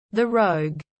The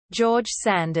rogue, George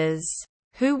Sanders,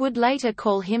 who would later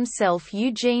call himself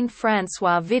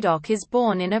Eugene-Francois Vidocq, is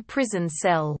born in a prison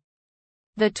cell.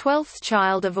 The 12th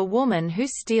child of a woman who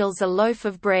steals a loaf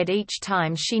of bread each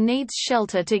time she needs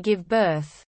shelter to give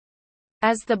birth.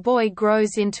 As the boy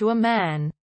grows into a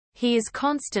man, he is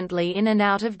constantly in and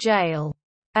out of jail.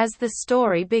 As the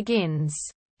story begins,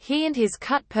 he and his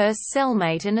cut-purse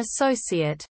cellmate and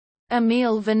associate,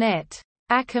 Emil Vanette,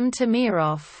 Akam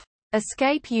Tamirov,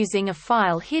 escape using a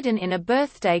file hidden in a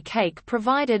birthday cake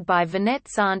provided by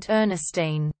Vanette's aunt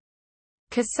Ernestine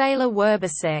Kasela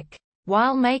Werbasek.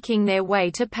 While making their way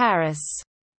to Paris,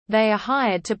 they are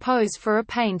hired to pose for a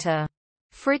painter,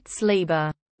 Fritz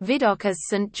Lieber, Vidocq as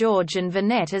St. George and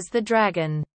Vanette as the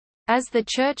dragon. As the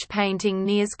church painting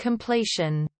nears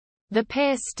completion, the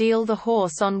pair steal the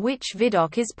horse on which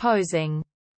Vidocq is posing.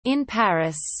 In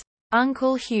Paris,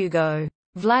 Uncle Hugo,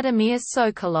 Vladimir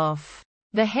Sokolov,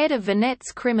 the head of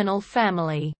Vanette's criminal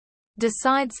family,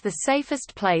 decides the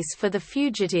safest place for the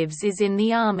fugitives is in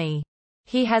the army.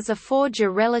 He has a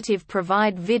forger relative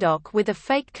provide Vidocq with a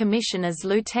fake commission as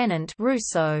Lieutenant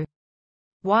Rousseau.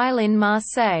 While in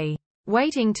Marseille,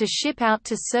 waiting to ship out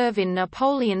to serve in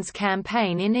Napoleon's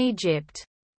campaign in Egypt,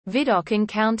 Vidocq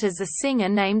encounters a singer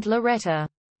named Loretta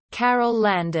Carol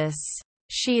Landis.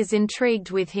 She is intrigued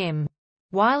with him,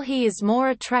 while he is more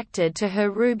attracted to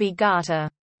her ruby garter,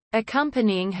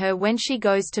 accompanying her when she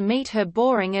goes to meet her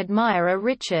boring admirer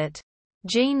Richard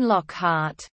Jean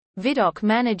Lockhart. Vidocq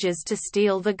manages to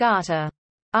steal the garter.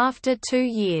 After 2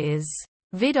 years,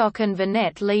 Vidocq and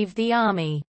Vanette leave the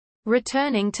army.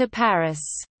 Returning to Paris,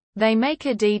 they make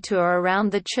a detour around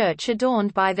the church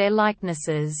adorned by their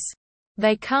likenesses.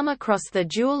 They come across the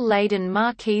jewel-laden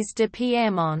Marquise de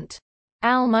Pierremont,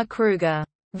 Alma Kruger.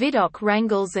 Vidocq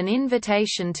wrangles an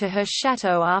invitation to her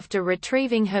chateau after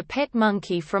retrieving her pet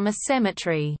monkey from a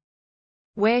cemetery,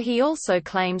 where he also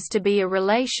claims to be a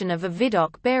relation of a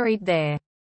Vidocq buried there.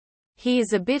 He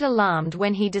is a bit alarmed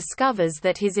when he discovers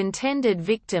that his intended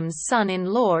victim's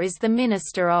son-in-law is the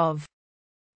Minister of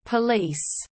Police,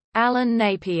 Alan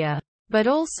Napier, but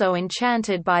also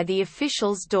enchanted by the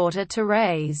official's daughter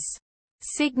Thérèse,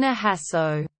 Signa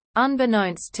Hasso.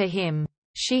 Unbeknownst to him,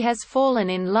 she has fallen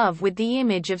in love with the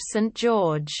image of St.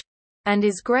 George, and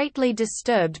is greatly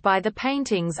disturbed by the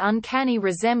painting's uncanny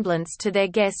resemblance to their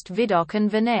guest Vidocq and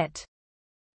Vanette.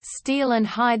 Steal and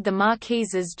hide the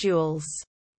Marquise's jewels,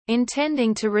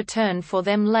 intending to return for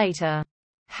them later.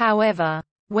 However,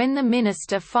 when the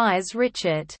minister fires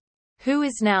Richard, who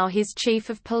is now his chief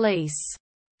of police,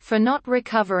 for not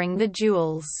recovering the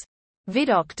jewels,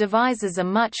 Vidocq devises a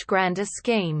much grander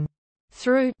scheme.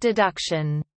 Through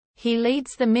deduction, he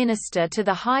leads the minister to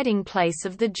the hiding place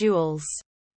of the jewels,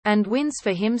 and wins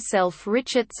for himself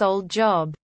Richard's old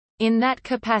job. In that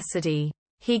capacity,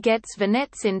 he gets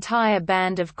Vanette's entire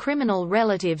band of criminal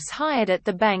relatives hired at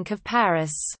the Bank of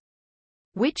Paris,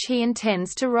 which he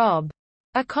intends to rob.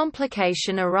 A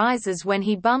complication arises when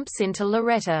he bumps into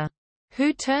Loretta,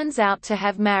 who turns out to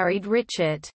have married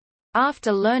Richard.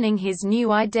 After learning his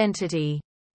new identity,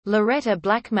 Loretta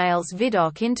blackmails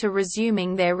Vidocq into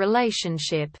resuming their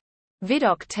relationship.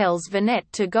 Vidocq tells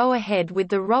Vanette to go ahead with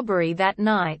the robbery that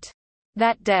night.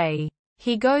 That day,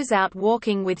 he goes out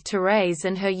walking with Thérèse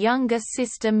and her younger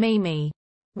sister Mimi.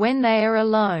 When they are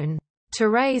alone,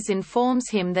 Thérèse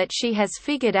informs him that she has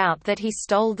figured out that he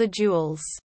stole the jewels.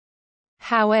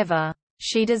 However,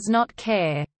 she does not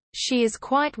care. She is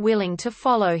quite willing to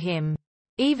follow him,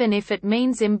 even if it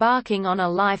means embarking on a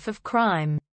life of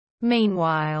crime.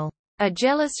 Meanwhile, a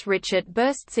jealous Richard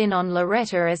bursts in on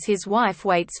Loretta as his wife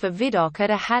waits for Vidocq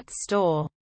at a hat store.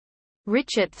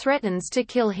 Richard threatens to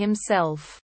kill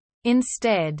himself.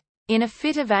 Instead, in a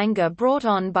fit of anger brought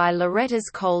on by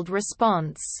Loretta's cold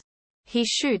response, he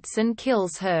shoots and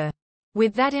kills her.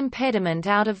 With that impediment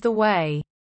out of the way,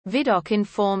 Vidocq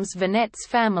informs Vanette's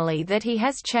family that he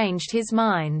has changed his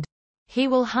mind. He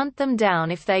will hunt them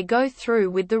down if they go through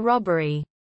with the robbery.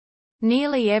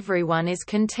 Nearly everyone is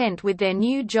content with their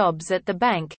new jobs at the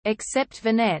bank, except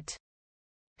Vanette,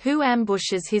 who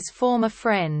ambushes his former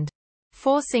friend,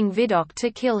 forcing Vidocq to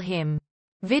kill him.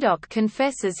 Vidocq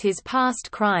confesses his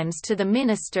past crimes to the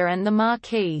minister and the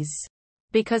marquise,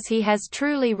 because he has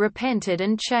truly repented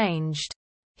and changed.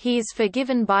 He is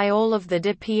forgiven by all of the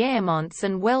de Pierremonts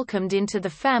and welcomed into the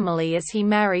family as he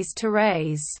marries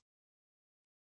Thérèse.